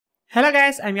Hello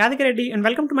guys, I'm Yadagiri Reddy and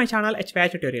welcome to my channel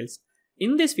hyrtutorials.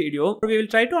 In this video, we will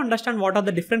try to understand what are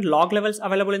the different log levels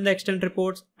available in the extent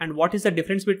reports and what is the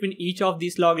difference between each of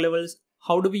these log levels,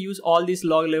 how do we use all these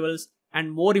log levels,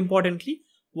 and more importantly,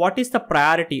 what is the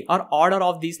priority or order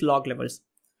of these log levels.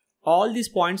 All these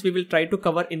points we will try to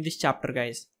cover in this chapter,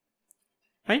 guys.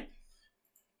 Fine.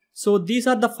 So these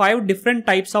are the 5 different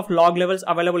types of log levels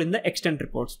available in the extent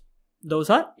reports. Those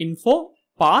are info,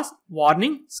 pass,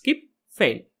 warning, skip,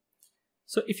 fail.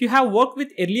 So if you have worked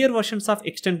with earlier versions of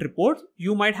extent reports,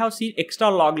 you might have seen extra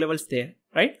log levels there,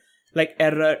 right? Like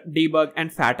error, debug,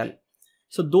 and fatal.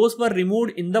 So those were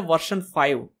removed in the version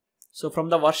 5. So from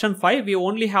the version 5, we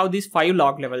only have these 5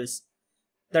 log levels.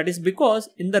 That is because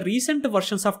in the recent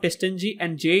versions of testng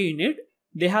and JUnit,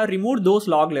 they have removed those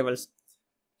log levels.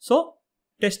 So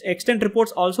extent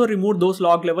reports also removed those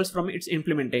log levels from its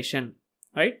implementation.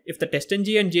 Right? If the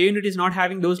testng and JUnit is not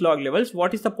having those log levels,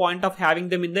 what is the point of having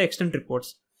them in the extent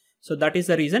reports? So that is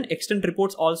the reason extent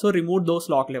reports also removed those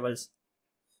log levels.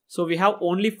 So we have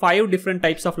only 5 different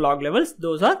types of log levels.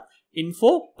 Those are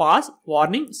info, pass,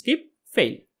 warning, skip,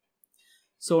 fail.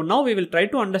 So now we will try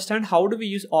to understand how do we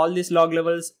use all these log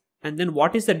levels, and then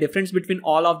what is the difference between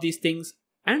all of these things,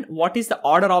 and what is the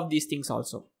order of these things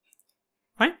also.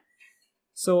 Fine.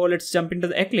 So let's jump into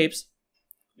the Eclipse.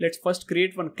 Let's first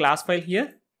create one class file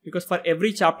here, because for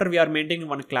every chapter we are maintaining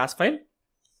one class file.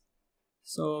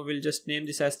 So we'll just name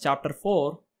this as chapter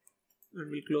 4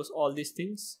 and we'll close all these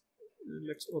things. And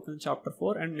let's open chapter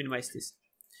 4 and minimize this.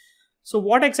 So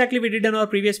what exactly we did in our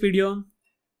previous video?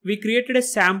 We created a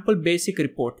sample basic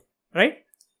report, right?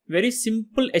 Very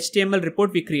simple HTML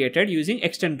report we created using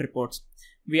extent reports.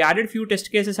 We added few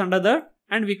test cases under that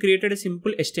and we created a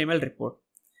simple HTML report.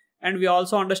 And we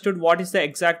also understood what is the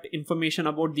exact information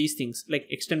about these things like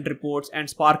extent reports and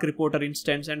Spark reporter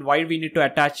instance and why we need to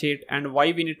attach it and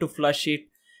why we need to flush it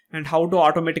and how to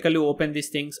automatically open these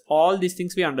things. All these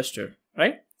things we understood,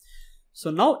 right?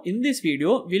 So now in this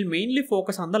video, we'll mainly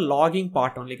focus on the logging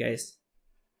part only, guys.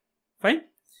 Fine.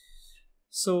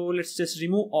 So let's just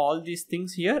remove all these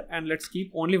things here and let's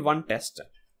keep only one test.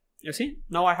 You see,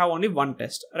 now I have only one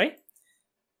test, right?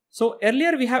 So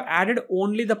earlier we have added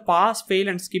only the pass, fail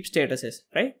and skip statuses,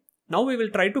 right? Now we will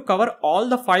try to cover all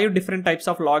the 5 different types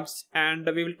of logs and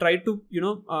we will try to,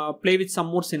 play with some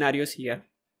more scenarios here,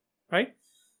 right?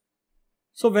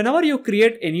 So whenever you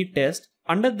create any test,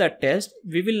 under that test,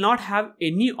 we will not have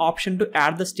any option to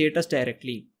add the status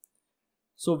directly.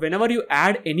 So whenever you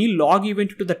add any log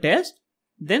event to the test,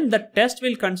 then the test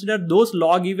will consider those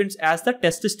log events as the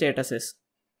test statuses.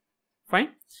 Fine.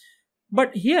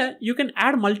 But here you can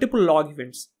add multiple log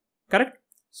events, correct?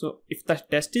 So if the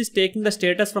test is taking the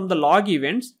status from the log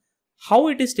events, how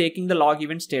it is taking the log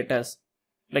event status?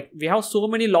 Like we have so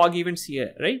many log events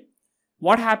here, right?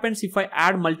 What happens if I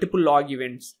add multiple log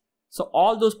events? So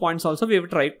all those points also we will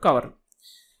try to cover.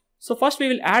 So first we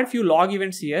will add few log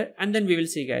events here and then we will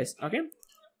see, guys, okay?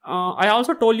 I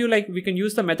also told you like we can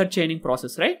use the method chaining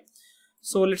process, right?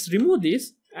 So let's remove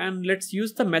this and let's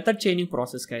use the method chaining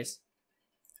process, guys.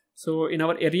 So in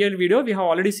our earlier video, we have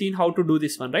already seen how to do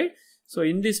this one, right? So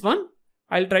in this one,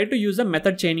 I'll try to use the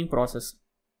method chaining process.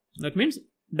 That means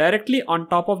directly on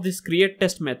top of this create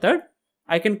test method,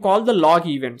 I can call the log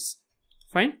events.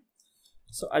 Fine.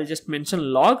 So I'll just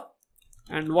mention log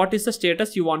and what is the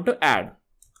status you want to add.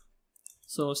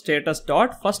 So status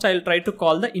dot, first I'll try to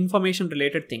call the information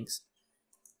related things.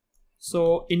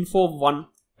 So info1,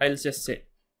 I'll just say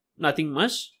nothing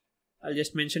much. I'll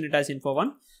just mention it as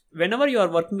info1. Whenever you are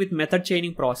working with method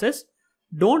chaining process,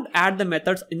 don't add the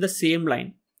methods in the same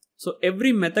line. So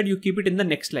every method you keep it in the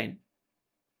next line.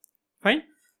 Fine.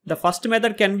 The first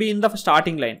method can be in the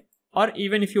starting line, or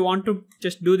even if you want to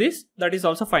just do this, that is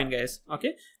also fine, guys.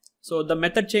 Okay. So the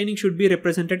method chaining should be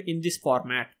represented in this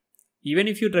format. Even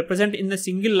if you represent in the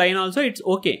single line also, it's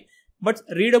okay. But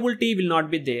readability will not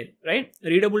be there, right?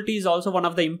 Readability is also one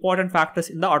of the important factors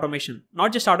in the automation,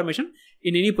 not just automation,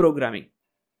 in any programming,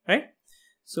 right?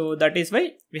 So that is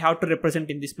why we have to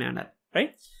represent in this manner,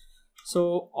 right?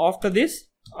 So after this,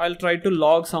 I'll try to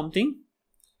log something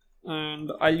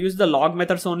and I'll use the log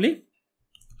methods only.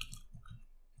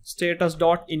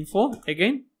 Status.info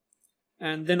again,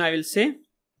 and then I will say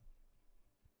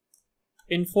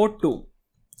info2.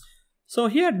 So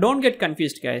here don't get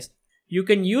confused, guys. You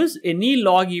can use any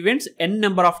log events n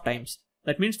number of times.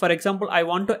 That means, for example, I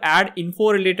want to add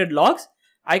info related logs.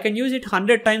 I can use it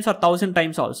 100 times or 1000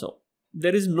 times also.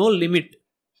 There is no limit,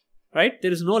 right?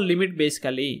 There is no limit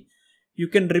basically. You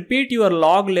can repeat your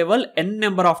log level n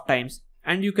number of times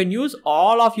and you can use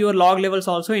all of your log levels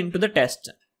also into the test,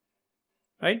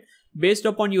 right? Based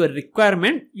upon your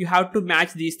requirement, you have to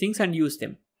match these things and use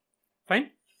them.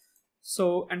 Fine.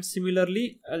 So, and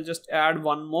similarly, I'll just add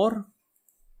one more.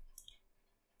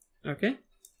 Okay.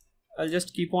 I'll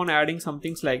just keep on adding some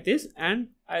things like this, and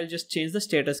I'll just change the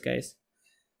status, guys.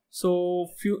 So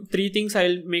three things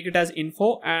I'll make it as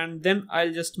info, and then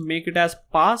I'll just make it as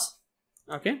pass.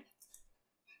 Okay.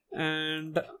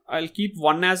 And I'll keep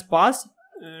one as pass,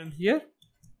 and here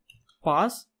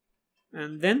pass,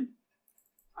 and then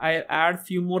I'll add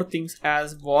few more things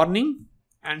as warning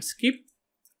and skip.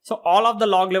 So all of the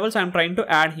log levels I'm trying to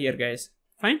add here, guys.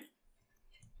 Fine.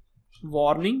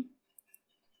 Warning,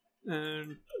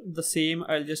 and the same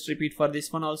I'll just repeat for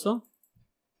this one also.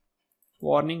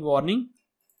 Warning, warning,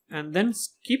 and then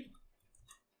skip,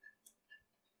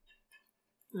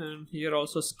 and here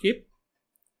also skip,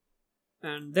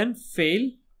 and then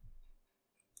fail,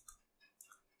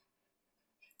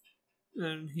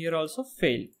 and here also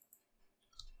fail.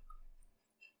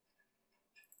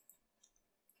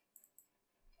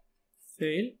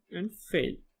 Fail and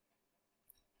fail,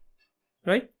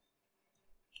 right?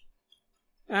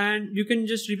 And you can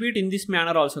just repeat in this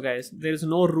manner also, guys. There is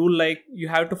no rule like you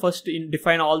have to first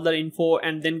define all the info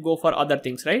and then go for other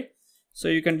things, right? So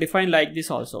you can define like this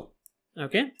also.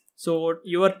 Okay. So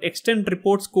your extend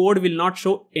reports code will not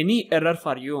show any error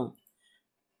for you.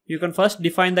 You can first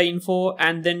define the info,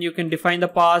 and then you can define the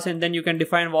pass, and then you can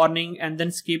define warning, and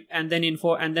then skip, and then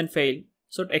info, and then fail.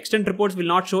 So extend reports will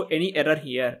not show any error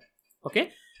here.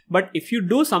 Okay. But if you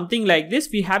do something like this,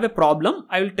 we have a problem.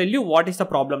 I will tell you what is the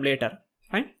problem later.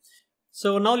 Fine.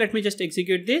 So now let me just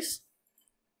execute this.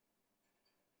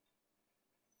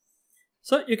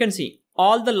 So you can see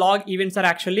all the log events are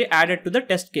actually added to the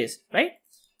test case, right?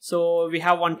 So we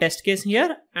have one test case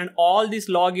here, and all these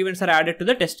log events are added to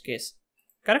the test case.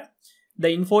 Correct?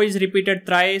 The info is repeated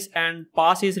thrice, and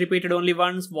pass is repeated only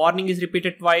once, warning is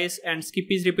repeated twice, and skip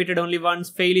is repeated only once,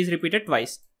 fail is repeated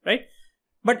twice, right?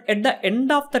 But at the end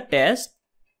of the test,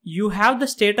 you have the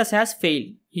status as fail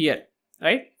here,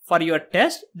 right? For your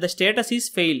test, the status is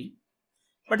fail.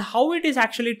 But how it is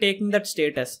actually taking that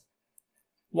status?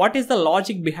 What is the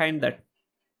logic behind that?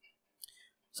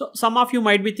 So some of you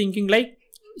might be thinking like,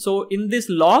 so in these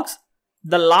logs,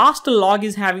 the last log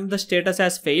is having the status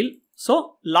as fail.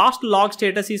 So last log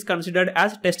status is considered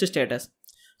as test status.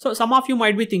 So some of you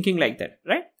might be thinking like that,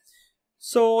 right?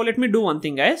 So let me do one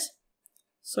thing, guys.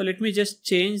 So let me just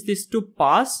change this to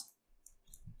pass.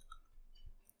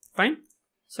 Fine.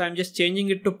 So I'm just changing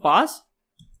it to pass,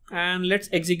 and let's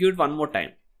execute one more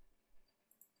time.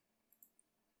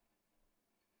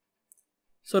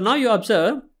 So now you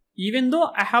observe, even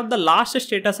though I have the last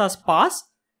status as pass,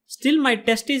 still my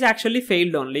test is actually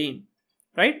failed only,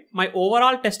 right? My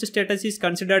overall test status is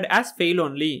considered as fail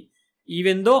only.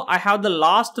 Even though I have the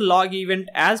last log event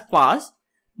as pass,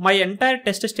 my entire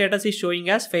test status is showing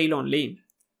as fail only.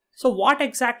 So what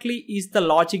exactly is the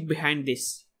logic behind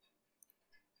this?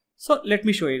 So let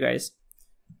me show you guys.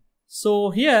 So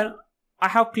here I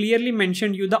have clearly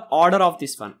mentioned you the order of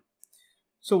this one.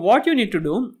 So what you need to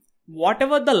do,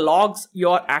 whatever the logs you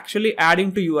are actually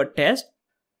adding to your test,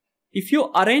 if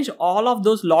you arrange all of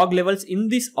those log levels in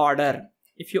this order,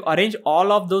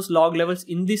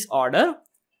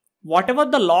 whatever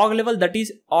the log level that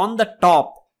is on the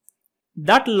top,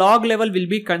 that log level will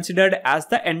be considered as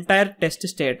the entire test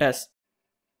status.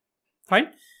 Fine.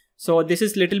 So this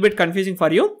is little bit confusing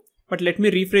for you, but let me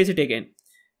rephrase it again.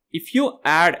 If you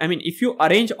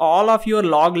arrange all of your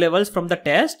log levels from the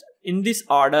test in this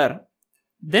order,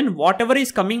 then whatever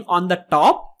is coming on the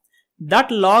top, that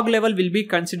log level will be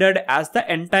considered as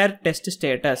the entire test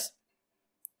status.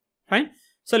 Fine.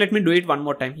 So let me do it one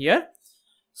more time here.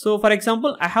 So for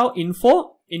example, I have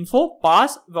info,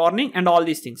 pass, warning, and all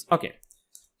these things. Okay.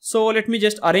 So let me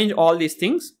just arrange all these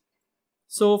things.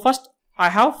 So first I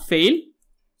have fail.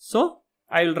 So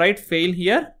I will write fail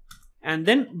here, and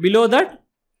then below that,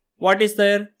 what is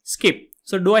there? Skip.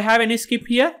 So do I have any skip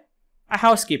here? I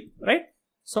have skip, right?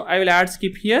 So I will add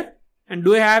skip here. And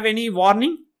do I have any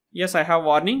warning? Yes, I have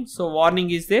warning. So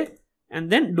warning is there.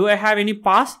 And then do I have any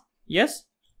pass? Yes.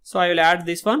 So I will add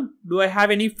this one. Do I have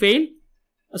any fail?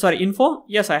 Info?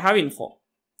 Yes, I have info,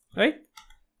 right?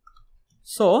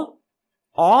 So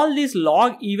all these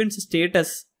log events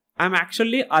status, I'm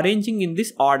actually arranging in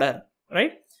this order,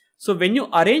 right? So when you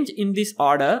arrange in this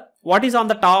order, what is on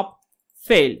the top?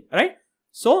 Fail, right?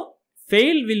 So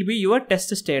fail will be your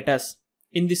test status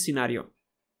in this scenario.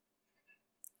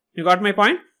 You got my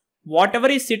point? Whatever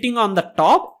is sitting on the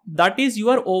top, that is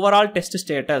your overall test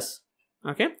status.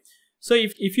 Okay. So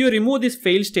if you remove this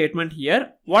fail statement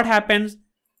here, what happens?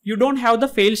 You don't have the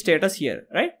fail status here,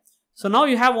 right? So now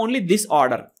you have only this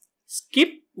order: skip,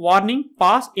 warning,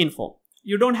 pass, info.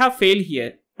 You don't have fail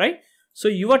here, right? So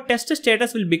your test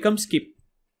status will become skip.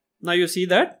 Now you see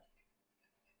that.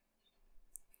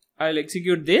 I'll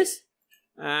execute this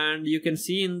and you can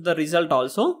see in the result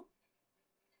also.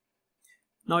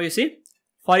 Now you see,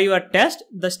 for your test,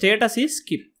 the status is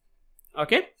skip.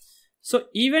 Okay. So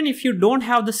even if you don't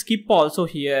have the skip also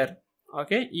here,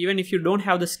 okay, even if you don't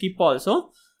have the skip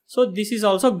also, so this is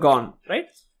also gone, right?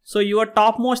 So your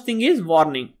topmost thing is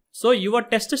warning. So your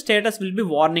test status will be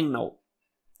warning now.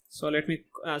 So let me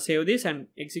save this and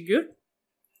execute.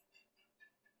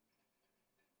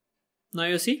 Now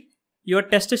you see, your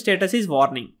test status is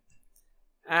warning.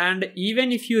 And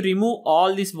even if you remove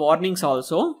all these warnings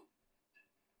also,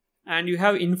 and you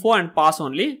have info and pass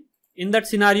only, in that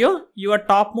scenario, your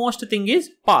topmost thing is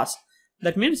pass.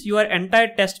 That means your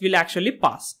entire test will actually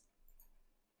pass.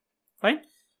 Fine.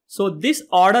 So this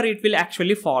order it will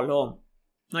actually follow.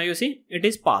 Now you see, it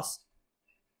is pass.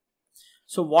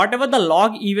 So whatever the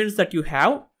log events that you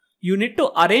have, you need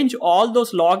to arrange all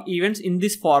those log events in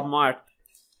this format.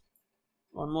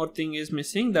 One more thing is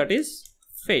missing, that is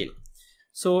fail.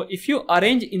 So if you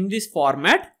arrange in this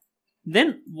format,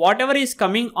 then whatever is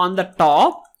coming on the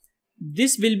top,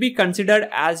 this will be considered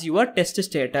as your test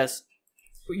status.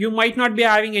 You might not be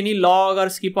having any log or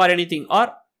skip or anything,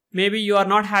 or maybe you are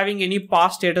not having any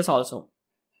pass status also,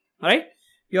 right?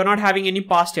 You are not having any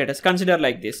pass status, consider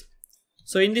like this.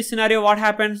 So in this scenario, what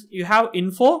happens? You have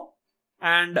info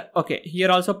and okay, here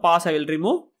also pass I will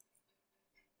remove.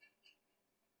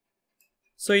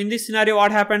 So in this scenario,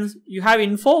 what happens? You have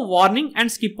info, warning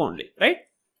and skip only, right?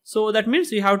 So that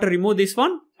means you have to remove this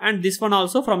one and this one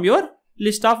also from your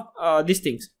list of these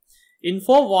things.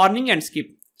 Info, warning and skip.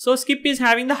 So skip is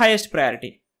having the highest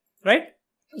priority, right?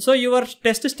 So your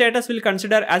test status will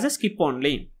consider as a skip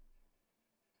only.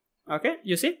 Okay,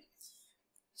 you see.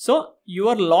 So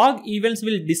your log events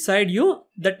will decide you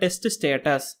the test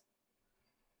status.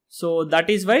 So that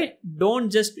is why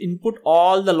don't just input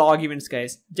all the log events,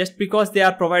 guys. Just because they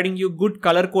are providing you good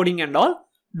color coding and all,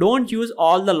 don't use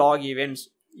all the log events.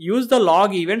 Use the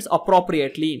log events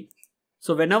appropriately.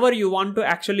 So whenever you want to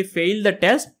actually fail the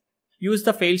test, use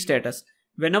the fail status.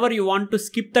 Whenever you want to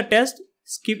skip the test,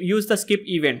 use the skip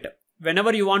event.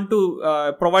 Whenever you want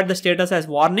to provide the status as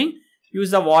warning,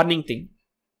 use the warning thing,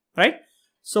 right?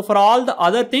 So for all the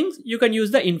other things, you can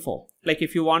use the info. Like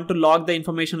if you want to log the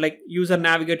information like user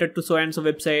navigated to so and so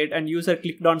website and user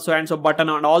clicked on so and so button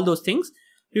and all those things,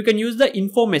 you can use the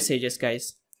info messages,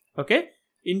 guys. Okay.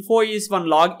 Info is one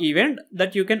log event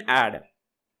that you can add.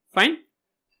 Fine.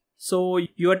 So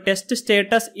your test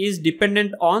status is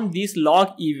dependent on these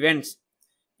log events.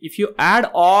 If you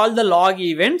add all the log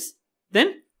events,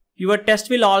 then your test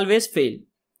will always fail.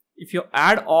 If you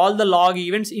add all the log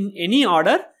events in any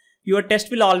order, your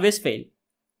test will always fail.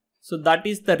 So that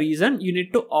is the reason you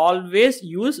need to always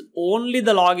use only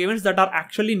the log events that are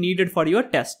actually needed for your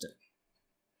test.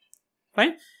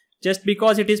 Fine. Just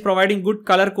because it is providing good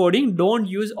color coding, don't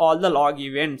use all the log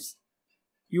events.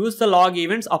 Use the log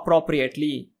events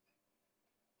appropriately.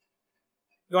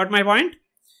 Got my point?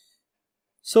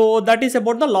 So that is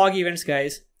about the log events,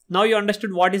 guys. Now you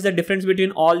understood what is the difference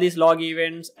between all these log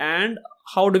events and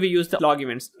how do we use the log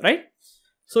events, right?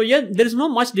 So yeah, there is no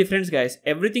much difference, guys.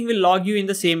 Everything will log you in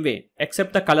the same way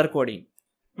except the color coding.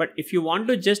 But if you want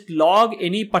to just log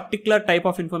any particular type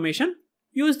of information,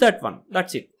 use that one.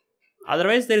 That's it.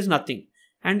 Otherwise, there is nothing.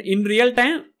 And in real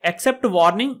time, except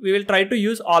warning, we will try to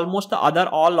use almost the other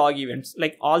all log events.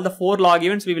 Like all the 4 log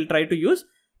events we will try to use,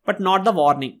 but not the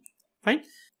warning. Fine.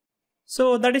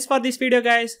 So that is for this video,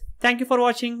 guys. Thank you for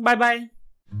watching. Bye bye.